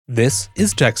This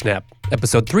is TechSnap,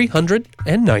 episode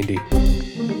 390.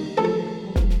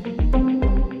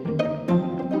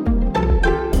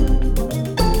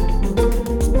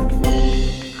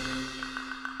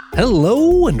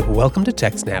 Hello and welcome to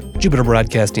TechSnap, Jupiter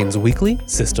Broadcasting's weekly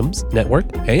systems, network,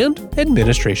 and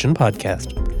administration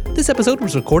podcast. This episode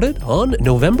was recorded on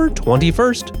November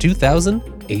 21st,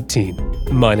 2018.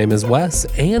 My name is Wes,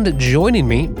 and joining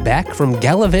me back from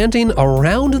gallivanting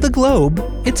around the globe,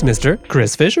 it's Mr.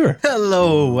 Chris Fisher.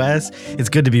 Hello, Wes. It's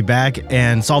good to be back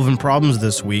and solving problems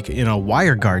this week in a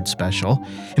WireGuard special.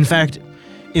 In fact,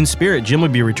 in spirit, Jim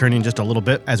would be returning just a little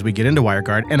bit as we get into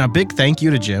WireGuard, and a big thank you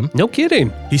to Jim. No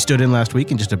kidding. He stood in last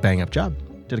week and just a bang-up job.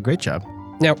 Did a great job.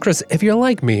 Now, Chris, if you're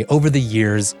like me, over the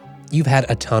years, you've had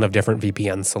a ton of different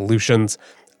VPN solutions,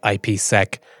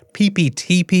 IPsec,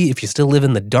 PPTP if you still live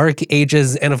in the dark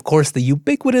ages, and of course the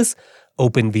ubiquitous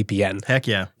OpenVPN. Heck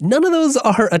yeah. None of those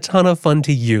are a ton of fun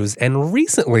to use, and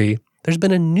recently there's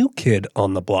been a new kid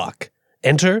on the block.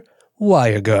 Enter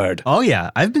WireGuard. Oh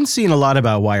yeah, I've been seeing a lot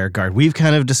about WireGuard. We've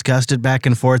kind of discussed it back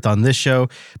and forth on this show,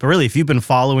 but really if you've been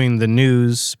following the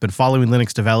news, been following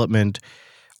Linux development,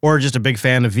 or just a big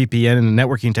fan of VPN and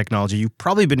networking technology, you've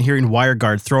probably been hearing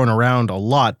WireGuard thrown around a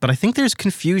lot, but I think there's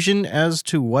confusion as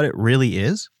to what it really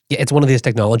is. Yeah, it's one of these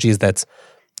technologies that's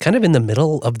kind of in the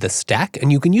middle of the stack,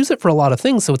 and you can use it for a lot of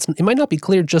things, so it might not be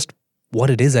clear just what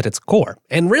it is at its core.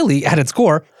 And really, at its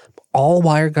core, all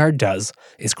WireGuard does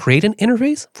is create an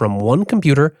interface from one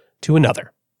computer to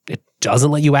another. It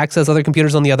doesn't let you access other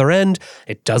computers on the other end.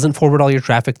 It doesn't forward all your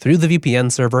traffic through the VPN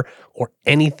server or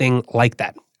anything like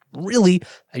that. Really,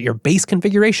 at your base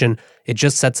configuration, it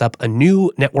just sets up a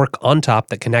new network on top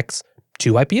that connects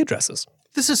two IP addresses.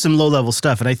 This is some low-level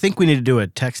stuff, and I think we need to do a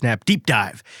TechSnap deep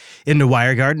dive into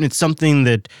WireGuard, and it's something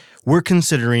that we're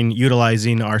considering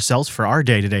utilizing ourselves for our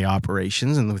day-to-day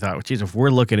operations, and we thought, geez, if we're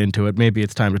looking into it, maybe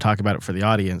it's time to talk about it for the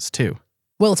audience, too.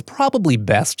 Well, it's probably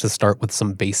best to start with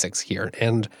some basics here,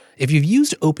 and if you've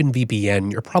used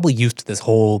OpenVPN, you're probably used to this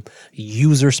whole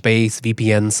user space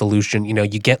VPN solution. You know,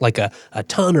 you get like a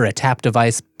ton or a tap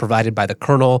device provided by the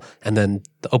kernel, and then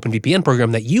the OpenVPN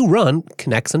program that you run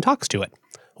connects and talks to it.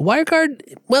 WireGuard,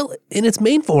 well, in its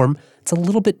main form, it's a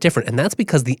little bit different, and that's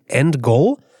because the end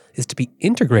goal is to be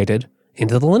integrated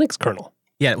into the Linux kernel.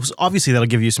 Yeah, obviously that'll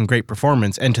give you some great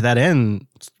performance, and to that end,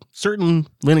 certain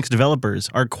Linux developers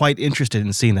are quite interested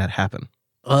in seeing that happen.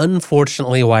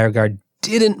 Unfortunately, WireGuard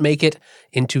didn't make it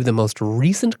into the most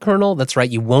recent kernel. That's right,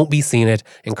 you won't be seeing it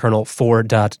in kernel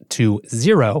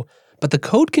 4.20, but the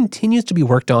code continues to be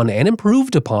worked on and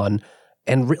improved upon.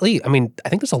 And really, I mean, I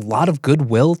think there's a lot of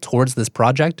goodwill towards this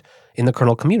project in the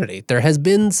kernel community. There has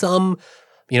been some,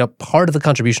 part of the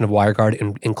contribution of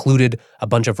WireGuard included a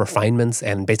bunch of refinements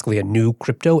and basically a new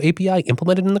crypto API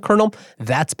implemented in the kernel.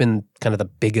 That's been kind of the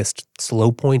biggest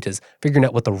slow point, is figuring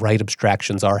out what the right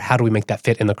abstractions are. How do we make that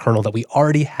fit in the kernel that we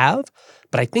already have?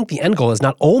 But I think the end goal is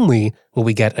not only will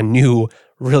we get a new,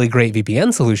 really great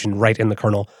VPN solution right in the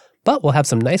kernel, but we'll have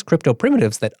some nice crypto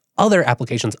primitives that other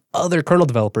applications, other kernel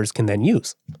developers can then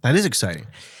use. That is exciting.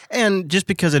 And just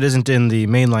because it isn't in the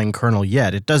mainline kernel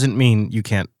yet, it doesn't mean you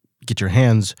can't get your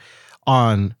hands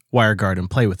on WireGuard and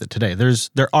play with it today.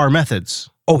 There are methods.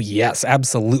 Oh, yes,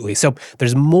 absolutely. So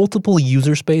there's multiple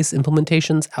user space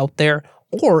implementations out there,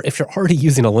 or if you're already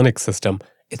using a Linux system,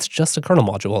 it's just a kernel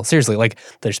module. Seriously, like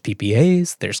there's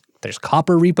PPAs, there's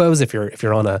Copper repos if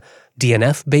you're on a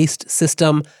DNF-based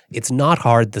system. It's not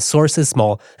hard, the source is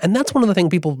small, and that's one of the things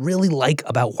people really like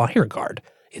about WireGuard.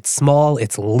 It's small,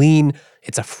 it's lean,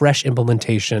 it's a fresh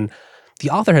implementation. The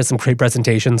author has some great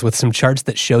presentations with some charts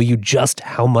that show you just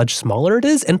how much smaller it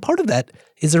is, and part of that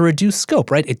is a reduced scope,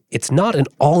 right? It's not an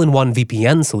all-in-one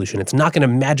VPN solution. It's not going to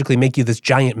magically make you this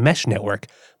giant mesh network,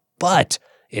 but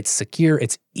it's secure,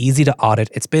 it's easy to audit.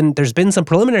 There's been some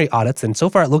preliminary audits, and so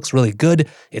far it looks really good.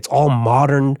 It's all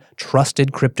modern,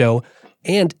 trusted crypto,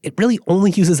 and it really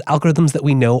only uses algorithms that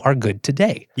we know are good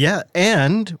today. Yeah,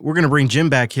 and we're going to bring Jim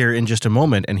back here in just a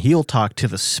moment, and he'll talk to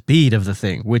the speed of the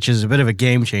thing, which is a bit of a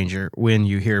game changer when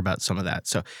you hear about some of that.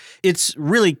 So it's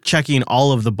really checking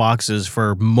all of the boxes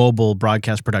for mobile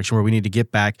broadcast production, where we need to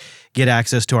get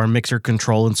access to our mixer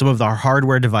control and some of our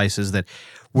hardware devices that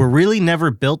were really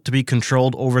never built to be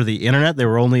controlled over the internet. They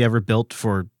were only ever built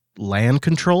for LAN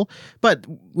control. But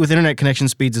with internet connection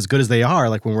speeds as good as they are,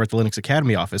 like when we're at the Linux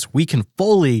Academy office, we can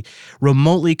fully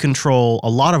remotely control a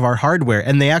lot of our hardware,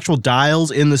 and the actual dials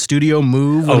in the studio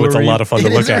move. Oh, it's a lot of fun to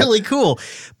look at. It's really cool.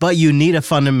 But you need a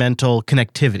fundamental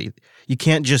connectivity. You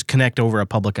can't just connect over a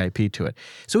public IP to it.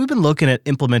 So we've been looking at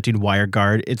implementing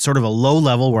WireGuard. It's sort of a low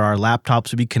level where our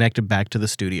laptops would be connected back to the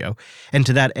studio. And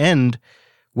to that end,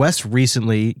 Wes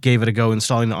recently gave it a go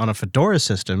installing it on a Fedora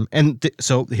system. And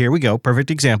so here we go.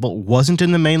 Perfect example. Wasn't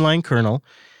in the mainline kernel.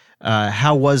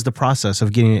 How was the process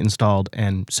of getting it installed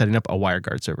and setting up a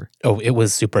WireGuard server? Oh, it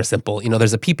was super simple.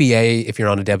 There's a PPA if you're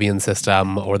on a Debian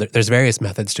system, or there's various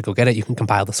methods to go get it. You can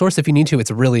compile the source if you need to. It's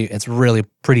really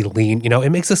pretty lean. It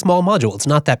makes a small module. It's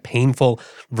not that painful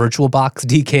VirtualBox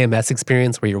DKMS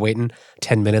experience where you're waiting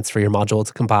 10 minutes for your module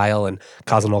to compile and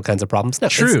causing all kinds of problems. No,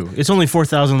 True. It's only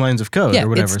 4,000 lines of code or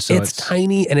whatever. It's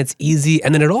tiny and it's easy.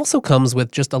 And then it also comes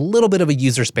with just a little bit of a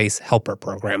user space helper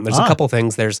program. There's a couple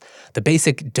things. There's the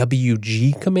basic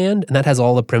WG command, and that has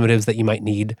all the primitives that you might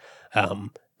need.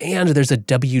 And there's a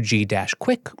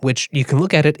WG-quick, which you can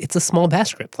look at it. It's a small bash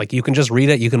script. Like you can just read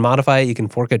it, you can modify it, you can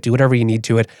fork it, do whatever you need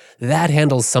to it. That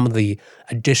handles some of the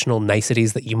additional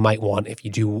niceties that you might want if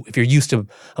you're used to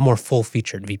a more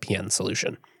full-featured VPN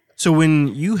solution. So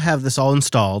when you have this all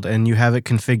installed and you have it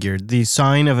configured, the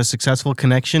sign of a successful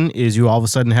connection is you all of a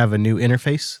sudden have a new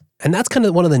interface? And that's kind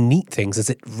of one of the neat things is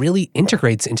it really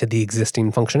integrates into the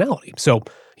existing functionality. So,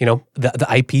 the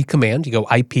IP command, you go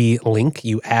IP link,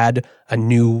 you add a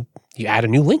new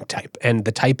link type, and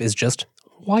the type is just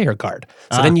WireGuard.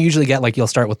 So then you usually get you'll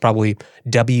start with probably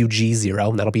WG0,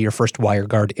 and that'll be your first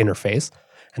WireGuard interface.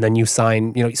 And then you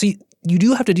sign, so you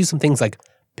do have to do some things like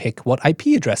pick what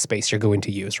IP address space you're going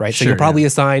to use, right? So you'll probably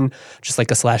assign just like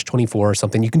a /24 or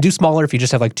something. You can do smaller if you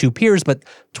just have like 2 peers, but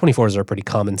 24s are a pretty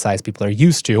common size people are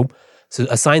used to. So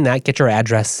assign that, get your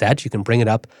address set, you can bring it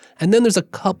up, and then there's a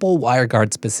couple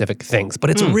WireGuard specific things, but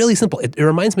it's really simple. It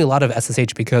reminds me a lot of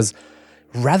SSH because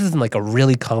rather than like a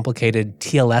really complicated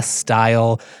TLS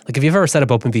style, like if you've ever set up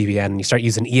OpenVPN and you start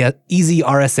using easy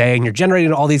RSA and you're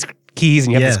generating all these keys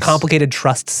and you have this complicated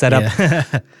trust setup.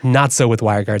 Not so with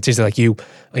WireGuard. It's usually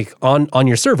on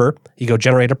your server, you go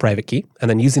generate a private key, and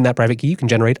then using that private key, you can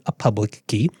generate a public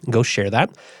key and go share that.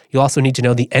 You also need to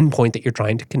know the endpoint that you're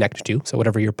trying to connect to. So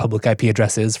whatever your public IP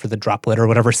address is for the droplet or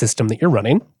whatever system that you're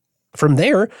running. From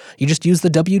there, you just use the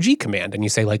WG command and you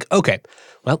say okay,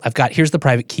 well, here's the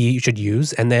private key you should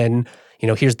use. And then,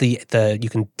 here's you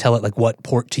can tell it what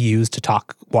port to use to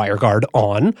talk WireGuard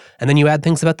on. And then you add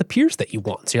things about the peers that you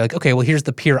want. So you're okay, well, here's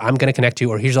the peer I'm going to connect to,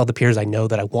 or here's all the peers I know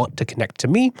that I want to connect to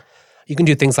me. You can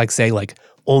do things say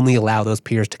only allow those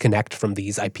peers to connect from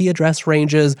these IP address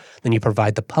ranges. Then you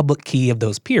provide the public key of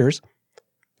those peers.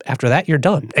 After that, you're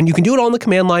done. And you can do it all in the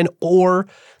command line, or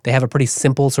they have a pretty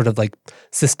simple sort of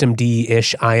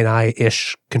systemd-ish,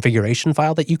 ini-ish configuration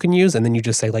file that you can use. And then you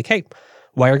just say hey,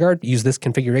 WireGuard, use this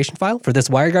configuration file for this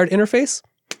WireGuard interface.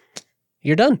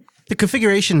 You're done. The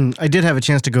configuration, I did have a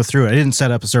chance to go through it. I didn't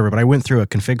set up a server, but I went through a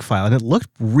config file, and it looked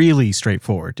really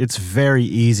straightforward. It's very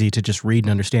easy to just read and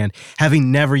understand,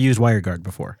 having never used WireGuard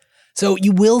before. So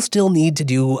you will still need to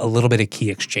do a little bit of key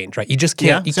exchange, right? You just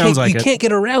can't. You can't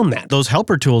get around that. Those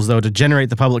helper tools, though, to generate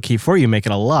the public key for you, make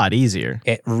it a lot easier.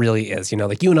 It really is. You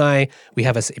and I,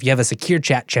 if you have a secure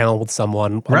chat channel with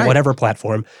someone on whatever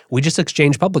platform, we just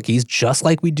exchange public keys just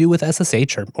like we do with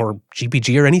SSH or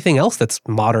GPG or anything else that's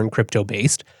modern crypto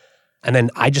based. And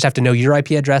then I just have to know your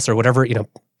IP address or whatever,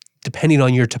 depending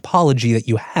on your topology that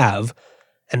you have.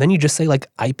 And then you just say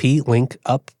IP link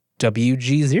up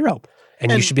WG0.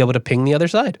 And you should be able to ping the other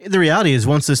side. The reality is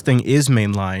once this thing is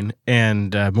mainline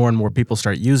and more and more people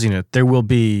start using it, there will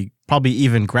be probably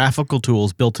even graphical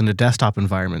tools built into desktop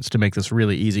environments to make this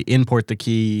really easy. Import the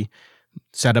key,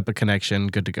 set up a connection,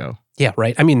 good to go. Yeah,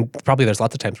 right. I mean, probably there's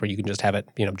lots of times where you can just have it,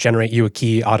 generate you a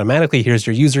key automatically. Here's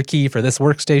your user key for this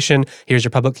workstation. Here's your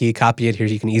public key, copy it. Here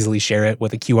you can easily share it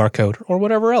with a QR code or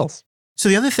whatever else. So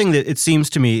the other thing that it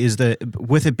seems to me is that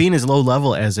with it being as low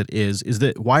level as it is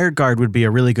that WireGuard would be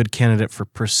a really good candidate for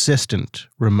persistent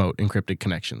remote encrypted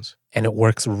connections. And it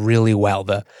works really well.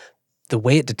 The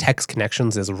way it detects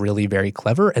connections is really very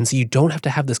clever. And so you don't have to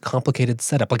have this complicated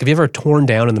setup. If you ever torn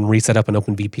down and then reset up an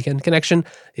OpenVPN connection,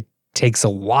 it takes a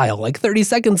while, 30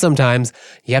 seconds sometimes.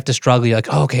 You have to struggle. You're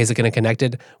okay, is it going to connect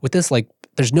it? With this,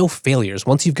 there's no failures.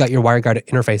 Once you've got your WireGuard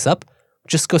interface up,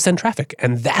 just go send traffic.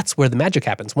 And that's where the magic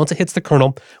happens. Once it hits the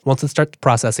kernel, once it starts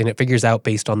processing, it figures out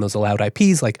based on those allowed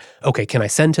IPs, okay, can I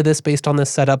send to this based on this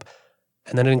setup?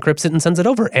 And then it encrypts it and sends it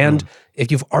over. And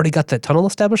if you've already got that tunnel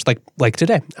established, like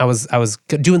today, I was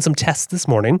doing some tests this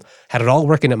morning, had it all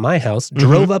working at my house,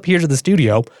 drove up here to the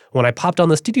studio. When I popped on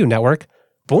the studio network,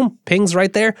 boom, pings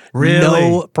right there. Really?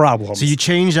 No problem. So you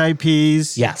change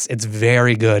IPs? Yes, it's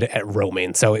very good at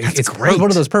roaming. So it's great. one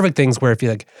of those perfect things where if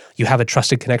you have a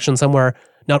trusted connection somewhere,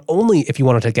 not only if you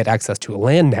wanted to get access to a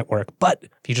LAN network, but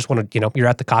if you just want to, you're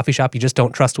at the coffee shop, you just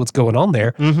don't trust what's going on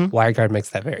there, WireGuard makes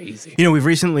that very easy. We've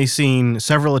recently seen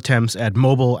several attempts at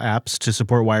mobile apps to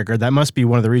support WireGuard. That must be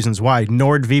one of the reasons why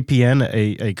NordVPN,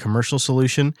 a commercial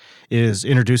solution, is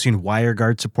introducing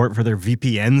WireGuard support for their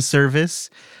VPN service.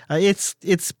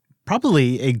 It's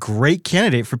probably a great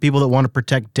candidate for people that want to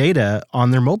protect data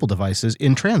on their mobile devices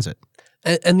in transit.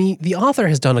 And the author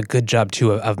has done a good job,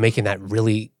 too, of making that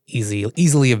really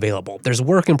easily available. There's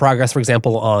work in progress, for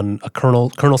example, on a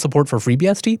kernel support for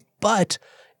FreeBSD, but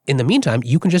in the meantime,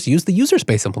 you can just use the user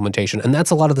space implementation, and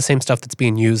that's a lot of the same stuff that's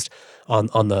being used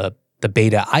on the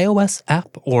beta iOS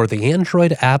app or the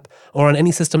Android app or on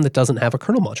any system that doesn't have a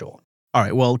kernel module. All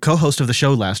right, well, co-host of the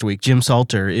show last week, Jim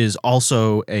Salter, is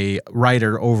also a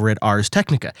writer over at Ars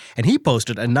Technica, and he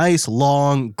posted a nice,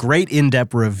 long, great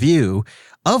in-depth review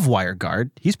of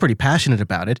WireGuard. He's pretty passionate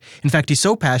about it. In fact, he's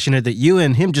so passionate that you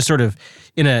and him just sort of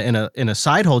in a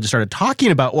side hole just started talking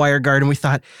about WireGuard, and we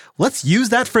thought, let's use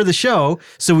that for the show.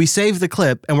 So we saved the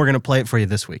clip, and we're going to play it for you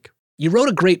this week. You wrote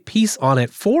a great piece on it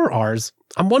for Ars.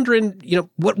 I'm wondering,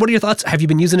 what are your thoughts? Have you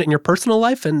been using it in your personal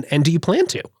life, and do you plan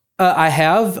to? I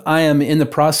have. I am in the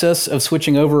process of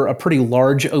switching over a pretty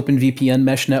large OpenVPN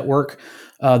mesh network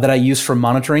that I use for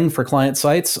monitoring for client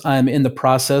sites. I'm in the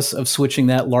process of switching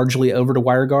that largely over to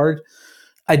WireGuard.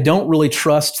 I don't really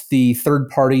trust the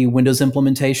third-party Windows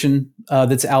implementation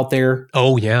that's out there.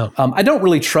 Oh, yeah. I don't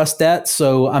really trust that,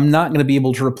 so I'm not going to be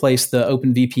able to replace the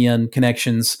OpenVPN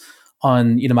connections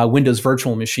on my Windows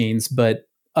virtual machines. But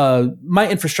my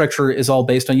infrastructure is all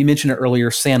based on, you mentioned it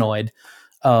earlier, Sanoid.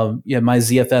 My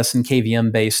ZFS and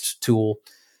KVM based tool.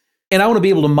 And I want to be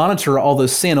able to monitor all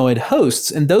those Sanoid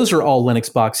hosts, and those are all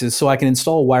Linux boxes, so I can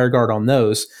install WireGuard on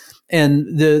those.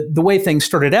 And the way things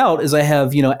started out is I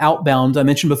have, outbound, I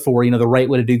mentioned before, the right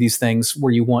way to do these things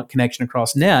where you want connection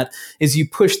across NAT is you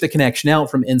push the connection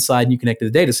out from inside and you connect to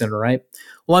the data center, right?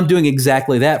 Well, I'm doing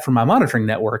exactly that for my monitoring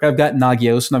network. I've got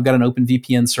Nagios and I've got an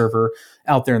OpenVPN server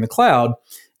out there in the cloud.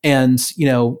 And,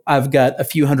 I've got a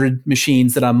few hundred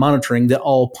machines that I'm monitoring that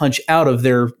all punch out of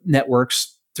their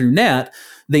networks through NAT.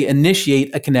 They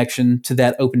initiate a connection to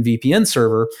that OpenVPN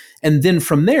server. And then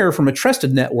from there, from a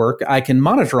trusted network, I can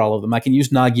monitor all of them. I can use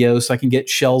Nagios. I can get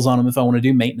shells on them if I want to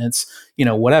do maintenance,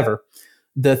 whatever.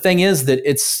 The thing is that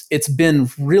it's been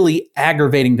really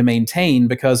aggravating to maintain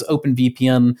because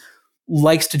OpenVPN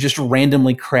likes to just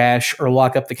randomly crash or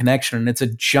lock up the connection, and it's a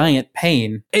giant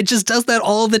pain. It just does that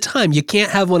all the time. You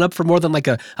can't have one up for more than like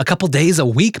a couple days a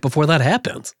week before that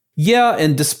happens. Yeah,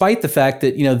 and despite the fact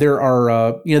that there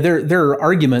are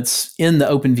arguments in the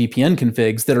OpenVPN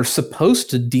configs that are supposed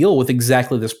to deal with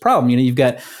exactly this problem. You've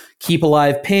got keep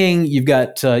alive ping, you've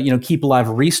got keep alive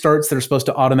restarts that are supposed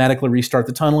to automatically restart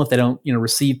the tunnel if they don't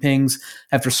receive pings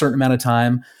after a certain amount of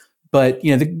time. But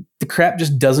the crap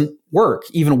just doesn't work,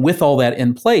 even with all that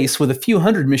in place. With a few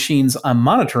hundred machines I'm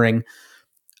monitoring,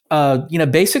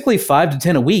 basically 5 to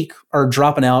 10 a week are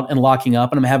dropping out and locking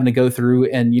up, and I'm having to go through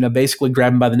and basically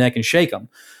grab them by the neck and shake them.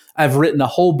 I've written a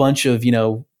whole bunch of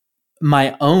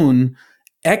my own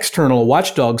external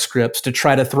watchdog scripts to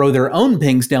try to throw their own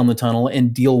pings down the tunnel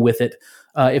and deal with it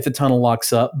if the tunnel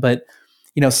locks up, but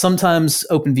sometimes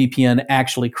OpenVPN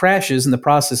actually crashes and the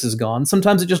process is gone.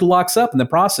 Sometimes it just locks up and the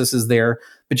process is there,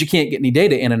 but you can't get any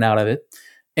data in and out of it.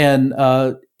 And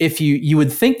if you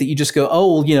would think that you just go,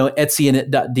 etc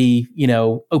init.d,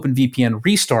 OpenVPN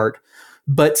restart,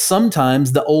 but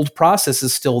sometimes the old process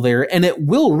is still there and it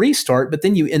will restart, but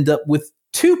then you end up with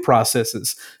two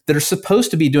processes that are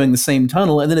supposed to be doing the same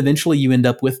tunnel, and then eventually you end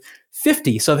up with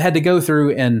 50. So I've had to go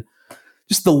through and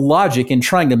just the logic in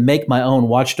trying to make my own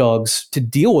watchdogs to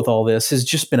deal with all this has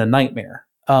just been a nightmare.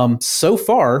 So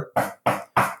far,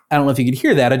 I don't know if you could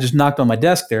hear that. I just knocked on my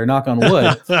desk there, knock on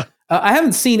wood. I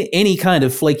haven't seen any kind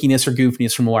of flakiness or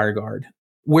goofiness from WireGuard,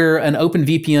 where an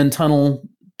OpenVPN tunnel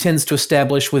tends to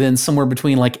establish within somewhere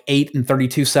between like 8 and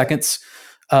 32 seconds.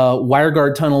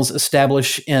 WireGuard tunnels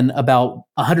establish in about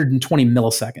 120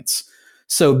 milliseconds.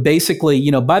 So basically,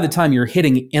 by the time you're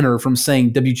hitting enter from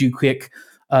saying WG-quick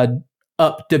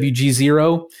up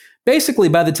WG0, basically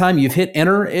by the time you've hit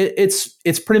enter,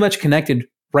 it's pretty much connected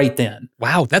right then.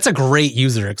 Wow, that's a great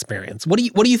user experience. What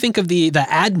do you think of the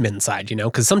admin side?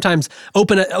 Because sometimes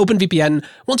OpenVPN,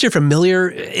 once you're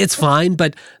familiar, it's fine,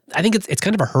 but I think it's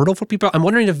kind of a hurdle for people. I'm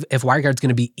wondering if WireGuard's going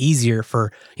to be easier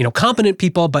for competent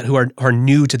people, but who are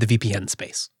new to the VPN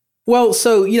space. Well,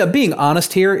 so being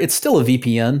honest here, it's still a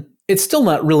VPN. It's still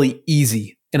not really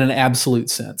easy in an absolute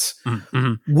sense.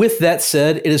 Mm-hmm. With that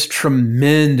said, it is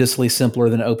tremendously simpler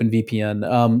than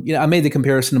OpenVPN. I made the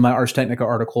comparison in my Ars Technica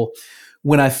article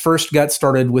when I first got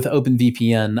started with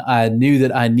OpenVPN, I knew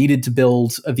that I needed to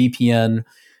build a VPN,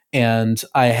 and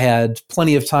I had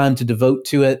plenty of time to devote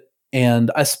to it.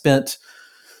 And I spent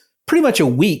pretty much a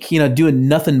week, doing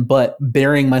nothing but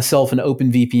burying myself in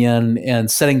OpenVPN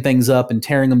and setting things up and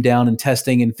tearing them down and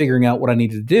testing and figuring out what I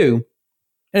needed to do.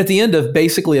 And at the end of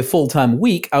basically a full-time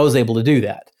week, I was able to do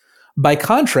that. By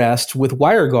contrast, with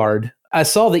WireGuard, I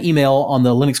saw the email on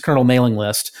the Linux kernel mailing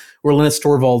list where Linus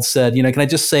Torvalds said, can I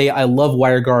just say I love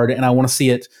WireGuard and I want to see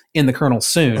it in the kernel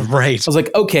soon? Right. I was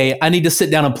like, okay, I need to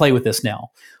sit down and play with this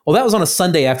now. Well, that was on a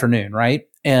Sunday afternoon, right?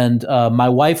 And my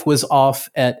wife was off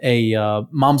at a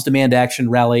Mom's Demand Action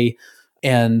rally,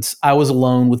 and I was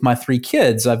alone with my 3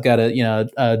 kids. I've got a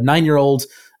 9-year-old,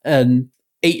 an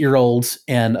 8-year-old,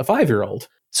 and a 5-year-old.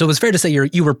 So it was fair to say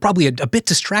you were probably a bit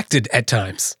distracted at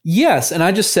times. Yes, and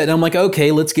I just said, I'm like,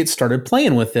 okay, let's get started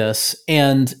playing with this.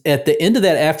 And at the end of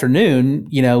that afternoon,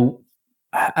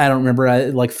 I don't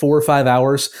remember, like 4 or 5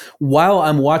 hours, while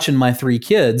I'm watching my 3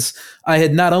 kids, I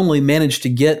had not only managed to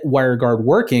get WireGuard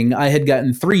working, I had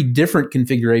gotten 3 different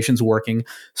configurations working,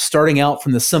 starting out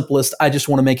from the simplest, I just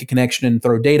want to make a connection and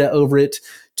throw data over it,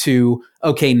 to,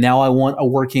 okay, now I want a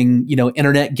working,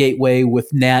 internet gateway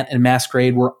with NAT and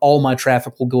Masquerade where all my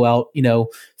traffic will go out,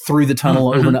 through the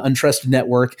tunnel over an untrusted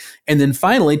network. And then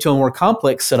finally to a more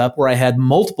complex setup where I had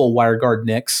multiple WireGuard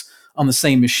NICs on the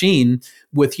same machine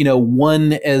with,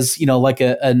 one as, like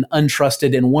an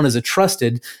untrusted and one as a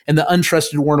trusted, and the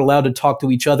untrusted weren't allowed to talk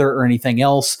to each other or anything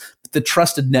else. The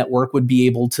trusted network would be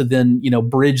able to then,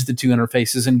 bridge the 2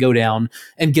 interfaces and go down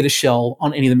and get a shell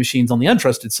on any of the machines on the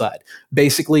untrusted side,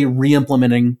 basically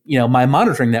re-implementing, my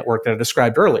monitoring network that I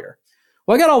described earlier.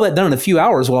 Well, I got all that done in a few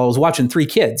hours while I was watching 3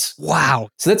 kids. Wow.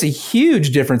 So that's a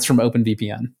huge difference from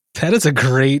OpenVPN. That is a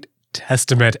great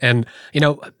testament. And,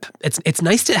 it's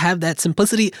nice to have that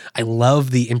simplicity. I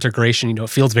love the integration. It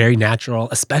feels very natural,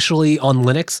 especially on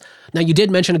Linux. Now, you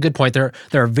did mention a good point. There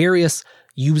are various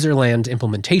userland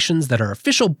implementations that are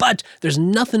official, but there's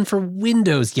nothing for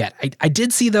Windows yet. I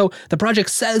did see, though, the project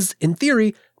says, in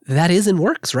theory, that is in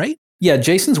works, right? Yeah,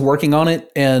 Jason's working on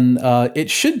it, and it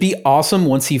should be awesome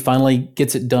once he finally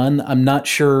gets it done. I'm not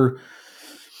sure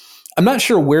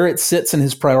where it sits in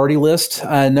his priority list.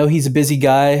 I know he's a busy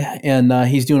guy, and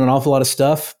he's doing an awful lot of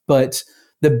stuff, but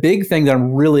the big thing that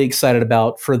I'm really excited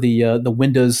about for the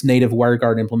Windows native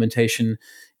WireGuard implementation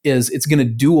is it's going to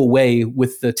do away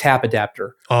with the tap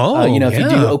adapter. Oh, if you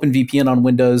do OpenVPN on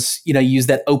Windows, you use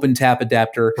that OpenTap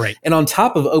adapter. Right. And on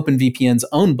top of OpenVPN's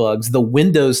own bugs, the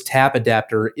Windows tap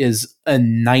adapter is a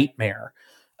nightmare.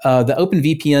 The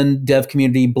OpenVPN dev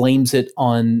community blames it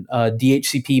on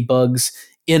DHCP bugs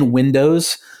in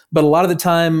Windows, but a lot of the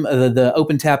time, the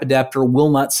OpenTap adapter will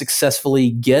not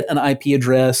successfully get an IP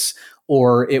address,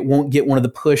 or it won't get one of the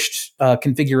pushed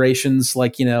configurations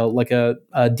like a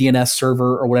DNS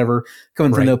server or whatever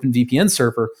coming from the OpenVPN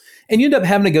server. And you end up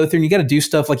having to go through and you got to do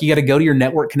stuff like you got to go to your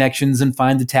network connections and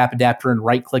find the tap adapter and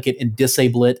right click it and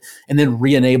disable it and then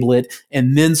re-enable it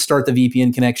and then start the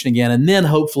VPN connection again. And then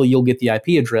hopefully you'll get the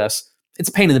IP address. It's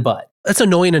a pain in the butt. That's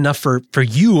annoying enough for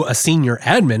you, a senior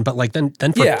admin, but like then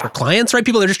for clients, right?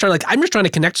 People are just trying I'm just trying to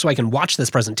connect so I can watch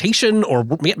this presentation or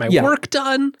get my work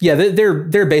done. Yeah,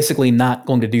 they're basically not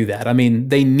going to do that. I mean,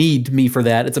 they need me for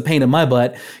that. It's a pain in my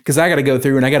butt because I got to go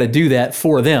through and I got to do that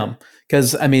for them.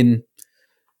 Because I mean,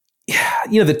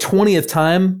 the 20th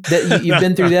time that you've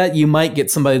been through that, you might get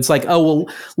somebody that's like, oh,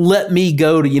 well, let me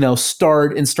go to,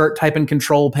 start typing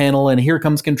control panel and here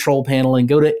comes control panel and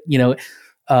go to,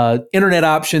 internet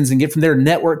options and get from there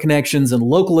network connections and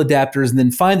local adapters and then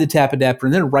find the tap adapter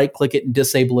and then right click it and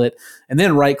disable it and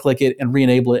then right click it and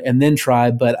re-enable it and then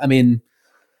try. But I mean,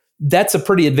 that's a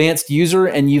pretty advanced user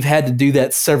and you've had to do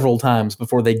that several times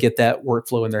before they get that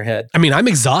workflow in their head. I mean, I'm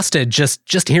exhausted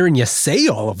just hearing you say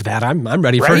all of that. I'm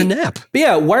ready for a nap. But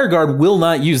yeah, WireGuard will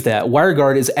not use that.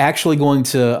 WireGuard is actually going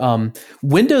to,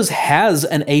 Windows has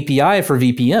an API for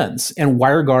VPNs and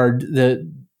WireGuard,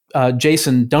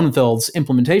 Jason Donenfeld's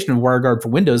implementation of WireGuard for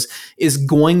Windows is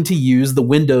going to use the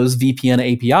Windows VPN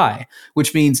API,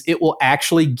 which means it will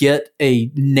actually get a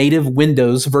native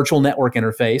Windows virtual network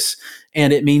interface.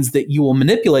 And it means that you will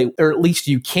manipulate, or at least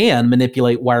you can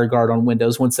manipulate WireGuard on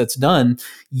Windows once that's done,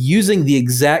 using the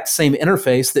exact same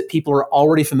interface that people are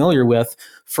already familiar with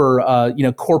for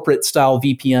corporate style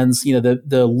VPNs,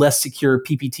 the less secure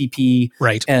PPTP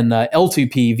and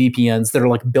L2P VPNs that are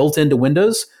like built into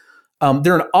Windows.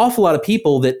 There are an awful lot of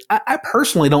people that I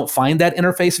personally don't find that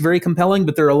interface very compelling,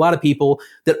 but there are a lot of people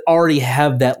that already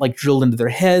have that like drilled into their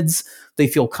heads. They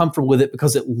feel comfortable with it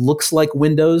because it looks like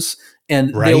Windows,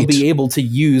 and Right. they'll be able to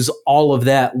use all of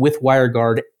that with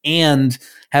WireGuard and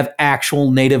have actual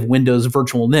native Windows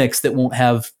virtual NICs that won't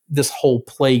have this whole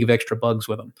plague of extra bugs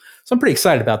with them. So I'm pretty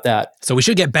excited about that. So we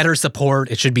should get better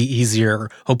support. It should be easier.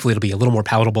 Hopefully, it'll be a little more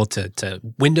palatable to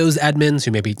Windows admins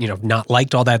who maybe not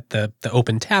liked all that the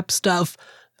OpenTap stuff.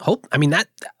 That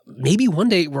maybe one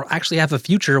day we'll actually have a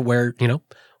future where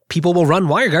people will run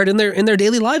WireGuard in their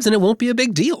daily lives and it won't be a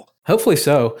big deal. Hopefully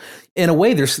so. In a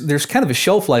way, there's kind of a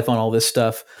shelf life on all this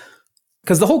stuff,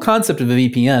 because the whole concept of a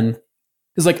VPN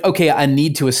is like, okay, I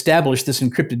need to establish this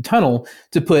encrypted tunnel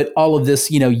to put all of this,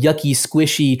 yucky,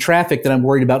 squishy traffic that I'm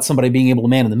worried about somebody being able to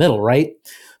man in the middle, right?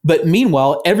 But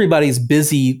meanwhile, everybody's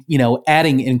busy,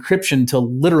 adding encryption to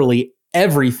literally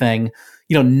everything,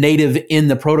 native in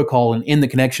the protocol and in the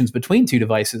connections between two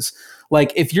devices.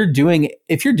 Like if you're doing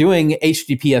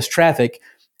HTTPS traffic,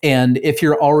 and if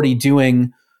you're already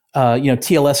doing,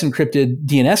 TLS encrypted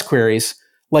DNS queries,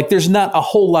 like there's not a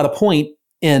whole lot of point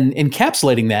in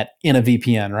encapsulating that in a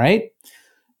VPN, right?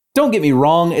 Don't get me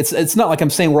wrong. It's not like I'm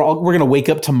saying we're going to wake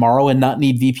up tomorrow and not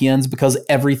need VPNs because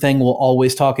everything will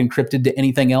always talk encrypted to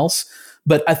anything else.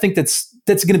 But I think that's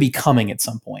going to be coming at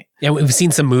some point. Yeah, we've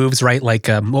seen some moves, right? Like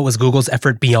what was Google's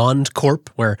effort Beyond Corp,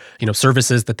 where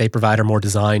services that they provide are more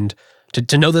designed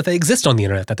to know that they exist on the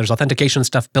internet, that there's authentication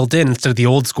stuff built in instead of the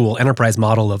old school enterprise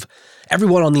model of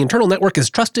everyone on the internal network is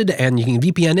trusted and you can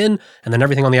VPN in and then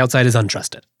everything on the outside is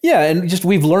untrusted. Yeah, and just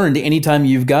we've learned anytime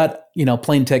you've got,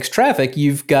 plain text traffic,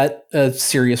 you've got a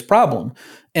serious problem.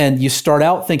 And you start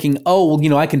out thinking, oh,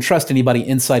 well, I can trust anybody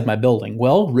inside my building.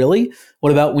 Well, really?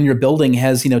 What about when your building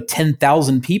has,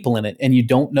 10,000 people in it and you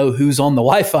don't know who's on the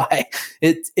Wi-Fi?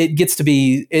 It gets to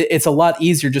be, it's a lot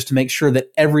easier just to make sure that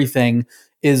everything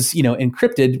is,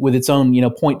 encrypted with its own,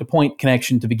 point-to-point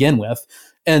connection to begin with.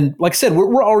 And like I said,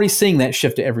 we're already seeing that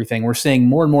shift to everything. We're seeing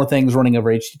more and more things running over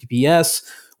HTTPS.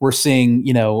 We're seeing,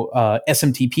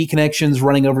 SMTP connections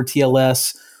running over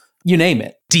TLS. You name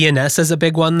it. DNS is a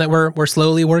big one that we're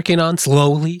slowly working on,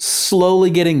 slowly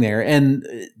getting there. And,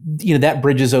 that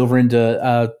bridges over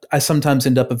into, I sometimes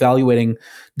end up evaluating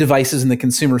devices in the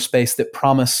consumer space that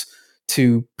promise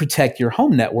to protect your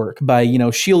home network by,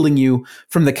 shielding you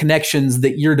from the connections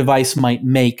that your device might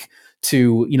make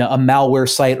to, a malware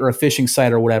site or a phishing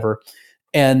site or whatever.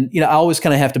 And, I always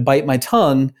kind of have to bite my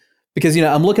tongue because,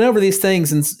 I'm looking over these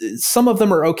things and some of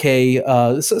them are okay.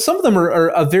 Some of them are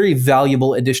a very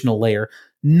valuable additional layer.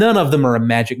 None of them are a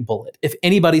magic bullet. If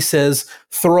anybody says,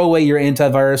 throw away your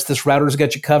antivirus, this router's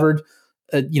got you covered,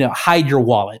 hide your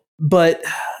wallet. But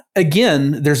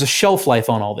again, there's a shelf life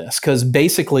on all this because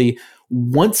basically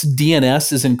once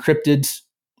DNS is encrypted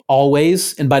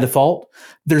always and by default,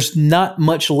 there's not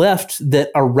much left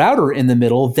that a router in the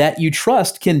middle that you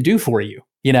trust can do for you.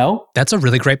 That's a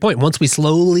really great point. Once we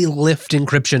slowly lift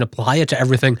encryption, apply it to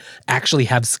everything, actually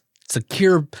have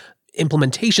secure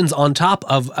implementations on top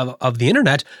of the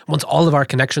internet, once all of our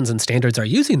connections and standards are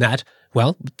using that,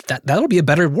 well, that'll be a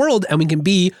better world and we can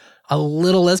be a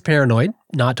little less paranoid,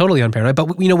 not totally unparanoid,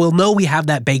 but we'll know we have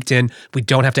that baked in. We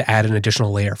don't have to add an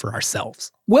additional layer for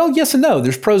ourselves. Well, yes and no.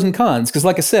 There's pros and cons. Because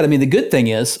like I said, the good thing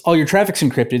is all your traffic's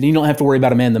encrypted and you don't have to worry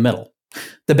about a man in the middle.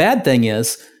 The bad thing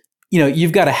is,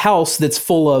 you've got a house that's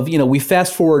full of, we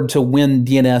fast forward to when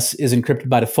DNS is encrypted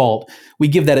by default. We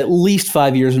give that at least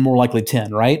 5 years and more likely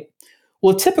 10, right?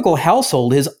 Well, a typical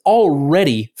household has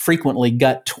already frequently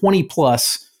got 20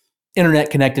 plus internet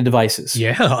connected devices.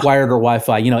 Yeah. Wired or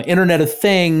Wi-Fi, Internet of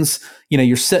Things,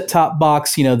 your set-top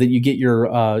box, that you get your,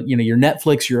 your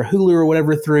Netflix, your Hulu or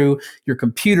whatever through, your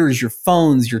computers, your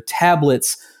phones, your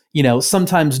tablets,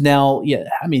 sometimes now,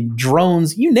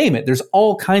 drones, you name it. There's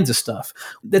all kinds of stuff.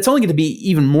 That's only going to be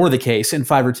even more the case in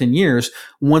 5 or 10 years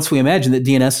once we imagine that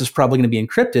DNS is probably going to be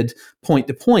encrypted point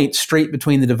to point straight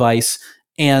between the device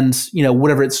and,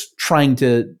 whatever it's trying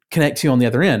to connect to on the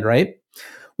other end, right?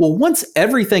 Well, once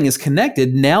everything is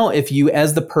connected, now if you,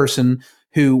 as the person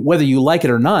who, whether you like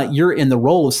it or not, you're in the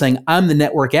role of saying, I'm the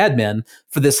network admin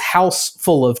for this house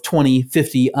full of 20,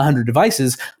 50, 100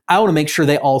 devices, I want to make sure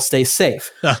they all stay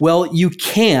safe. Well, you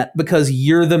can't because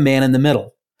you're the man in the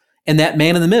middle. And that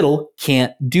man in the middle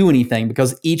can't do anything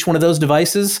because each one of those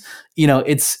devices,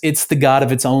 it's the god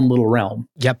of its own little realm.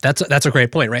 Yep, that's a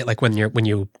great point, right? Like when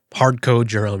you hard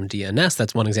code your own DNS,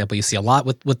 that's one example you see a lot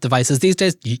with devices these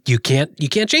days. You can't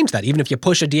change that. Even if you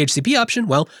push a DHCP option,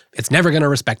 well, it's never going to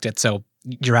respect it. So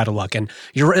you're out of luck. And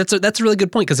that's a really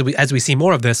good point because as we see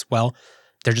more of this, well,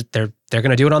 they're going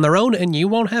to do it on their own and you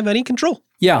won't have any control.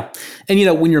 Yeah. And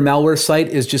when your malware site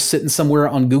is just sitting somewhere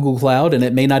on Google Cloud and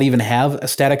it may not even have a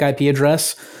static IP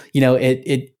address,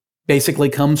 it basically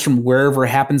comes from wherever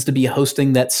happens to be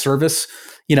hosting that service,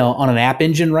 on an app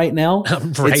engine right now,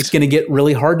 Right. it's going to get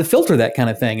really hard to filter that kind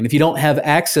of thing. And if you don't have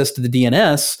access to the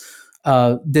DNS,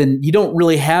 then you don't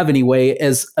really have any way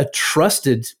as a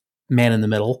trusted man in the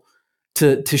middle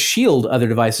to shield other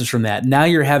devices from that. Now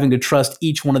you're having to trust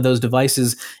each one of those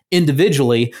devices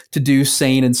individually to do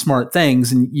sane and smart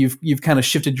things, and you've kind of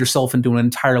shifted yourself into an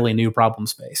entirely new problem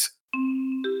space.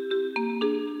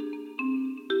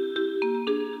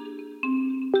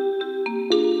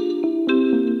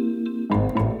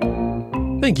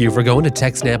 Thank you for going to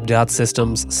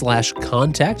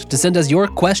techsnap.systems/contact to send us your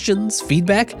questions,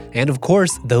 feedback, and of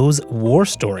course, those war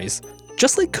stories.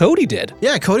 Just like Cody did.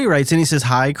 Yeah, Cody writes in, he says,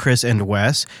 "Hi, Chris and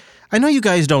Wes. I know you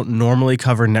guys don't normally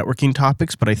cover networking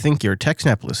topics, but I think your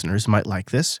TechSnap listeners might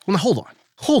like this." Well, hold on.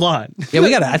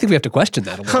 Yeah, I think we have to question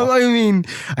that a little. I mean,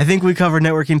 I think we cover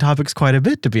networking topics quite a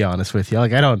bit, to be honest with you.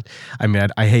 Like, I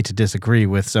hate to disagree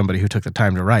with somebody who took the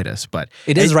time to write us, but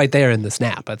It is right there in the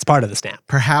snap. It's part of the snap.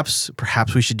 perhaps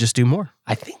we should just do more.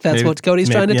 I think that's what Cody's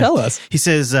trying to tell us. He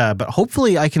says, but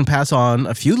hopefully I can pass on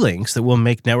a few links that will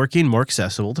make networking more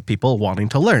accessible to people wanting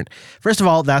to learn. First of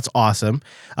all, that's awesome.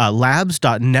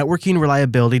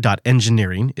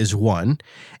 Labs.networkingreliability.engineering is one,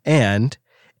 and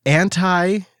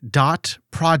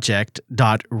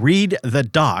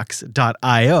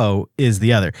anti.project.readthedocs.io is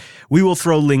the other. We will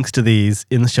throw links to these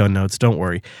in the show notes, don't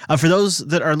worry. For those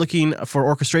that are looking for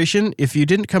orchestration, if you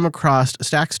didn't come across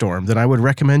StackStorm, then I would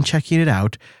recommend checking it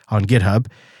out on GitHub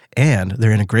and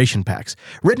their integration packs.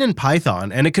 Written in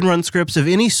Python, and it can run scripts of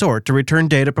any sort to return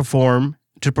data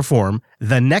to perform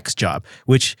the next job,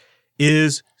 which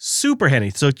is super handy.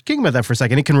 So think about that for a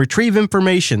second. It can retrieve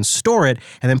information, store it,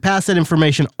 and then pass that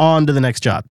information on to the next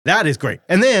job. That is great.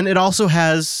 And then it also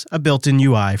has a built-in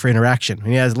UI for interaction. And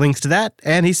he has links to that,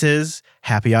 and he says,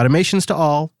 "Happy automations to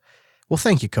all." Well,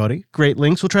 thank you, Cody. Great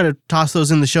links. We'll try to toss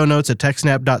those in the show notes at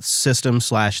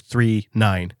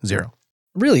techsnap.system/390.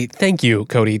 Really, thank you,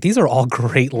 Cody. These are all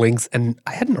great links, and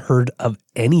I hadn't heard of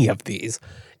any of these.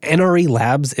 NRE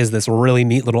Labs is this really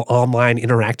neat little online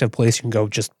interactive place you can go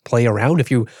just play around.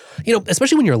 If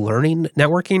especially when you're learning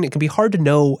networking, it can be hard to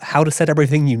know how to set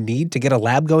everything you need to get a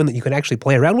lab going that you can actually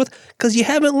play around with because you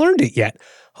haven't learned it yet.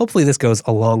 Hopefully this goes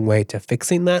a long way to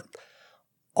fixing that.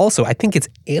 Also, I think it's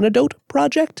Antidote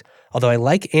Project, although I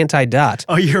like Anti-Dot.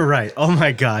 Oh, you're right. Oh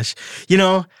my gosh.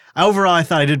 Overall, I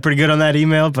thought I did pretty good on that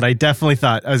email, but I definitely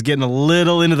thought I was getting a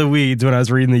little into the weeds when I was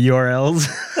reading the URLs.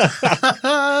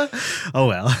 Oh,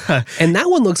 well. And that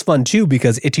one looks fun, too,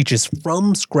 because it teaches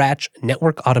from-scratch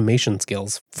network automation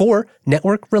skills for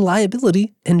network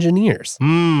reliability engineers.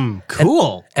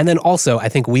 Cool. And then also, I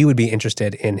think we would be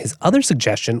interested in his other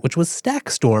suggestion, which was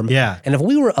StackStorm. Yeah. And if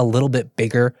we were a little bit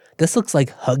bigger, this looks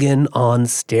like Huggin on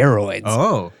steroids.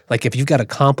 Oh. Like if you've got a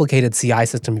complicated CI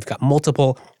system, you've got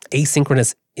multiple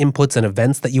asynchronous inputs and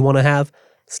events that you want to have,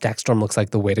 StackStorm looks like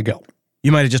the way to go.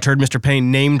 You might have just heard Mr.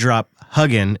 Payne name drop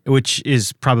Huggin, which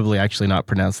is probably actually not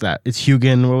pronounced that. It's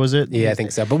Hugin, what was it? Yeah, I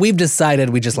think so. But we've decided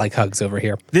we just like hugs over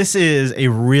here. This is a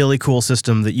really cool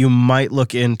system that you might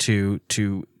look into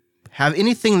to have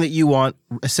anything that you want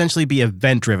essentially be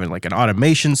event-driven, like an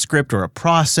automation script or a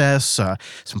process, some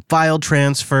file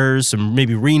transfers, some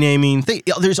maybe renaming.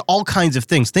 There's all kinds of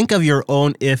things. Think of your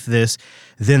own if this,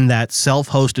 then that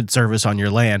self-hosted service on your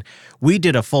LAN. We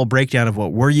did a full breakdown of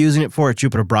what we're using it for at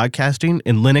Jupiter Broadcasting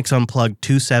in Linux Unplugged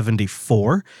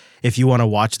 274. If you want to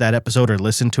watch that episode or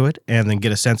listen to it and then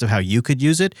get a sense of how you could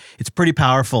use it, it's pretty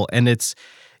powerful, and it's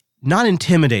not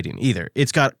intimidating either.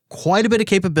 It's got quite a bit of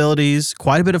capabilities,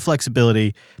 quite a bit of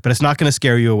flexibility, but it's not going to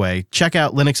scare you away. Check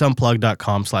out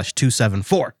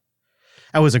linuxunplugged.com/274.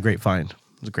 That was a great find.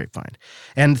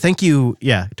 And thank you,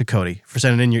 to Cody for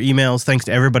sending in your emails. Thanks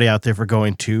to everybody out there for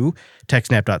going to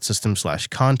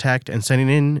techsnap.system/contact and sending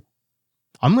in,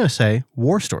 I'm going to say,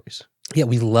 war stories. Yeah,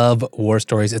 we love war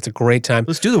stories. It's a great time.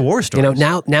 Let's do the war stories.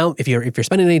 Now if you're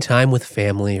spending any time with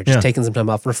family or just taking some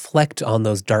time off, reflect on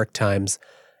those dark times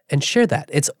and share that.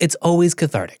 It's always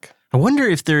cathartic. I wonder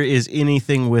if there is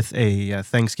anything with a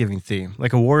Thanksgiving theme,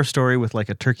 like a war story with like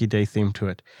a Turkey Day theme to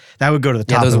it. That would go to the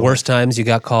top. Yeah, those of the worst times you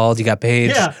got called, you got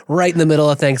paged right in the middle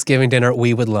of Thanksgiving dinner.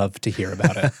 We would love to hear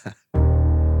about it.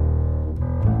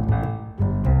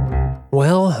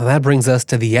 Well, that brings us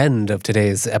to the end of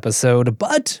today's episode.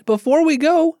 But before we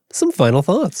go, some final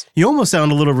thoughts. You almost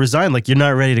sound a little resigned, like you're not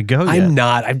ready to go yet. I'm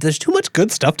not. There's too much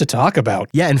good stuff to talk about.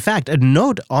 Yeah, in fact, a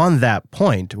note on that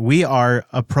point, we are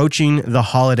approaching the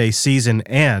holiday season,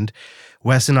 and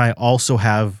Wes and I also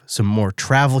have some more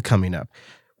travel coming up.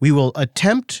 We will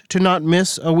attempt to not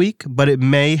miss a week, but it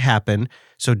may happen.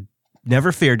 So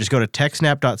never fear. Just go to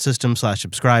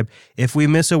techsnap.system/subscribe. If we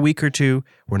miss a week or two,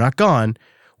 we're not gone.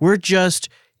 We're just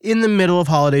in the middle of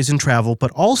holidays and travel, but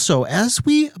also as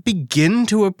we begin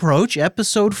to approach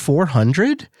episode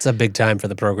 400, It's a big time for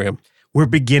the program. we're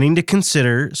beginning to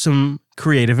consider some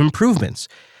creative improvements.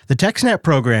 The TechSnap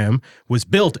program was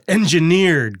built,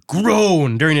 engineered,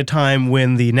 grown during a time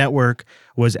when the network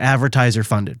was advertiser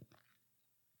funded.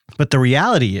 But the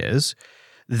reality is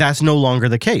that's no longer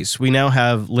the case. We now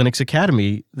have Linux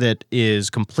Academy that is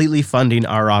completely funding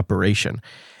our operation.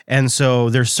 And so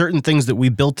there's certain things that we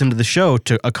built into the show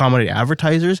to accommodate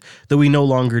advertisers that we no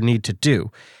longer need to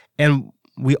do. And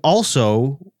we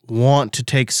also want to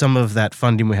take some of that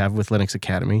funding we have with Linux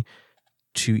Academy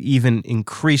to even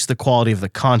increase the quality of the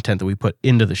content that we put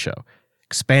into the show,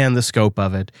 expand the scope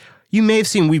of it. You may have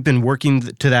seen we've been working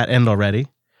to that end already.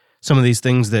 Some of these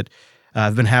things that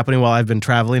have been happening while I've been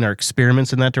traveling are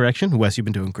experiments in that direction. Wes, you've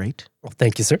been doing great. Well,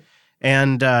 thank you, sir.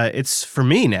 And it's, for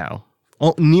me now,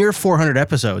 near 400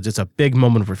 episodes, it's a big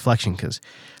moment of reflection because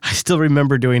I still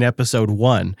remember doing episode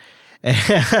 1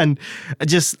 and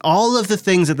just all of the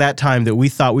things at that time that we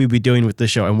thought we'd be doing with the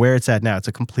show and where it's at now. It's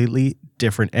a completely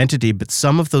different entity, but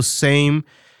some of those same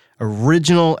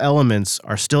original elements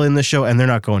are still in the show and they're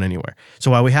not going anywhere.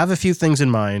 So while we have a few things in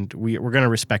mind, we're going to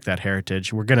respect that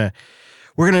heritage. We're going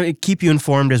to keep you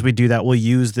informed as we do that. We'll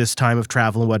use this time of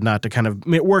travel and whatnot to kind of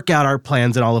work out our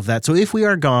plans and all of that. So if we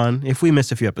are gone, if we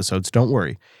miss a few episodes, don't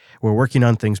worry. We're working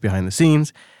on things behind the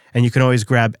scenes, and you can always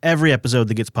grab every episode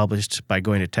that gets published by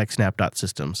going to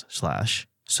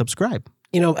techsnap.systems/subscribe.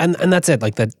 And that's it.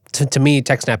 Like that, to me,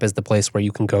 TechSnap is the place where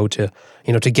you can go to,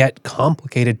 to get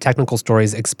complicated technical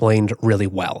stories explained really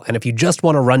well. And if you just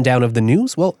want a rundown of the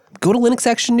news, well, go to Linux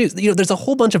Action News. There's a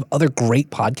whole bunch of other great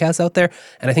podcasts out there.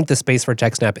 And I think the space for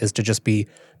TechSnap is to just be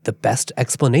the best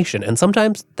explanation. And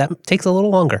sometimes that takes a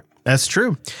little longer. That's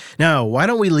true. Now, why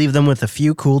don't we leave them with a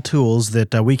few cool tools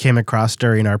that we came across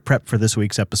during our prep for this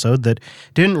week's episode that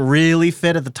didn't really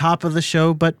fit at the top of the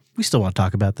show, but we still want to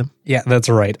talk about them. Yeah, that's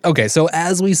right. Okay, so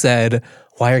as we said,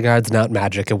 WireGuard's not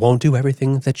magic. It won't do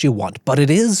everything that you want, but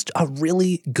it is a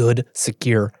really good,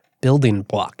 secure building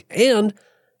block. And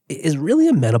it is really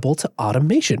amenable to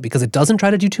automation because it doesn't try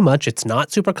to do too much. It's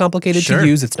not super complicated to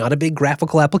use. It's not a big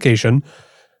graphical application.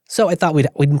 So I thought we'd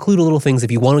include a little things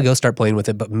if you want to go start playing with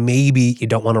it, but maybe you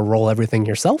don't want to roll everything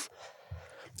yourself.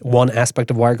 One aspect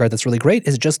of WireGuard that's really great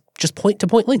is just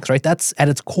point-to-point links, right? That's at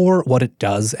its core what it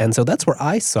does. And so that's where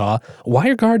I saw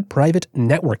WireGuard Private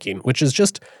Networking, which is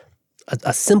just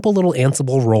a simple little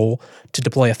Ansible role to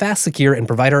deploy a fast, secure, and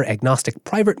provider-agnostic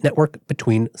private network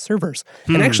between servers.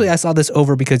 And actually, I saw this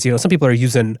over because, some people are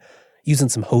using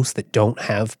some hosts that don't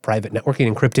have private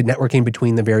networking, encrypted networking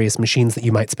between the various machines that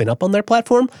you might spin up on their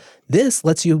platform. This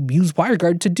lets you use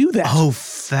WireGuard to do that. Oh,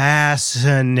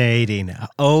 fascinating.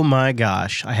 Oh my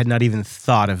gosh. I had not even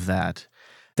thought of that.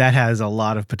 That has a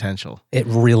lot of potential. It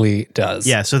really does.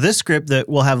 Yeah, so this script that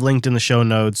we'll have linked in the show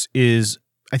notes is,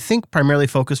 I think, primarily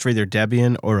focused for either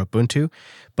Debian or Ubuntu,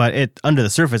 but under the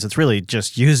surface, it's really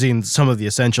just using some of the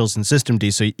essentials in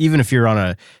systemd. So even if you're on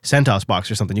a CentOS box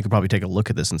or something, you could probably take a look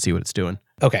at this and see what it's doing.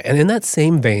 Okay, and in that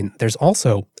same vein, there's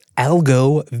also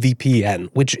Algo VPN,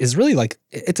 which is really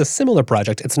it's a similar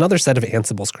project. It's another set of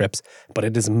Ansible scripts, but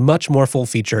it is much more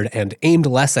full-featured and aimed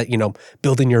less at,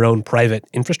 building your own private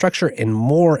infrastructure and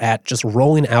more at just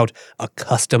rolling out a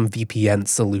custom VPN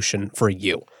solution for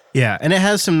you. Yeah, and it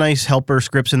has some nice helper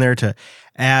scripts in there to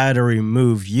add or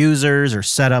remove users or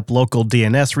set up local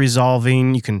DNS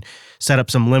resolving. You can set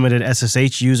up some limited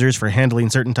SSH users for handling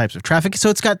certain types of traffic. So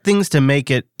it's got things to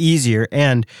make it easier.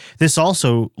 And this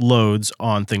also loads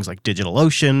on things like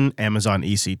DigitalOcean, Amazon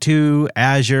EC2,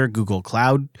 Azure, Google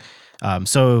Cloud.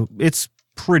 So it's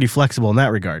pretty flexible in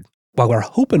that regard. While we're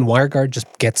hoping WireGuard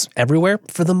just gets everywhere,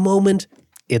 for the moment,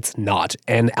 it's not.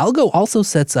 And Algo also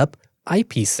sets up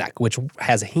IPsec, which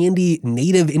has handy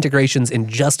native integrations in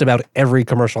just about every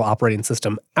commercial operating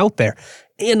system out there.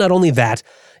 And not only that,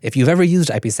 if you've ever used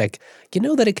IPsec, you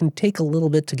know that it can take a little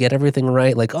bit to get everything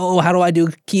right. Like, how do I do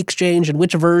key exchange and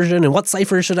which version and what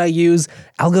cipher should I use?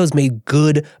 Algo's made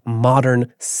good,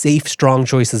 modern, safe, strong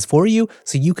choices for you.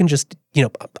 So you can just,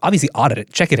 obviously audit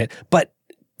it, check it, but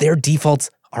their defaults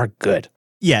are good.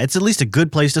 Yeah, it's at least a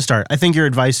good place to start. I think your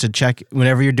advice to check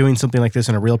whenever you're doing something like this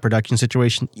in a real production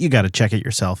situation, you got to check it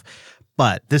yourself.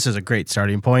 But this is a great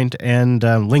starting point, and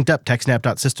linked up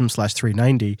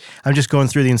techsnap.system/390. I'm just going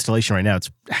through the installation right now. It's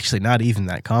actually not even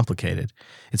that complicated.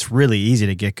 It's really easy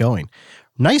to get going.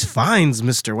 Nice finds,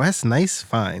 Mr. West. Nice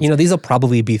finds. You know, these will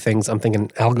probably be things, I'm thinking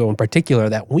Algo in particular,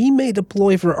 that we may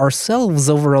deploy for ourselves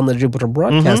over on the Jupiter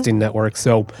Broadcasting Network.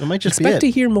 So It might just be expect it.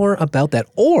 to hear more about that.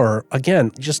 Or,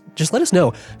 again, just let us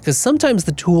know, because sometimes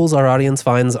the tools our audience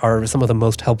finds are some of the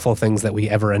most helpful things that we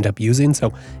ever end up using.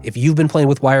 So if you've been playing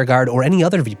with WireGuard or any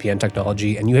other VPN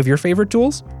technology and you have your favorite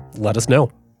tools, let us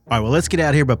know. All right, well, let's get out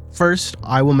of here. But first,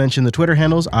 I will mention the Twitter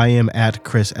handles. I am at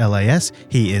ChrisLAS.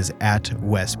 He is at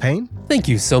Wes Payne. Thank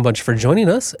you so much for joining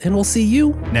us, and we'll see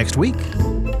you Next week.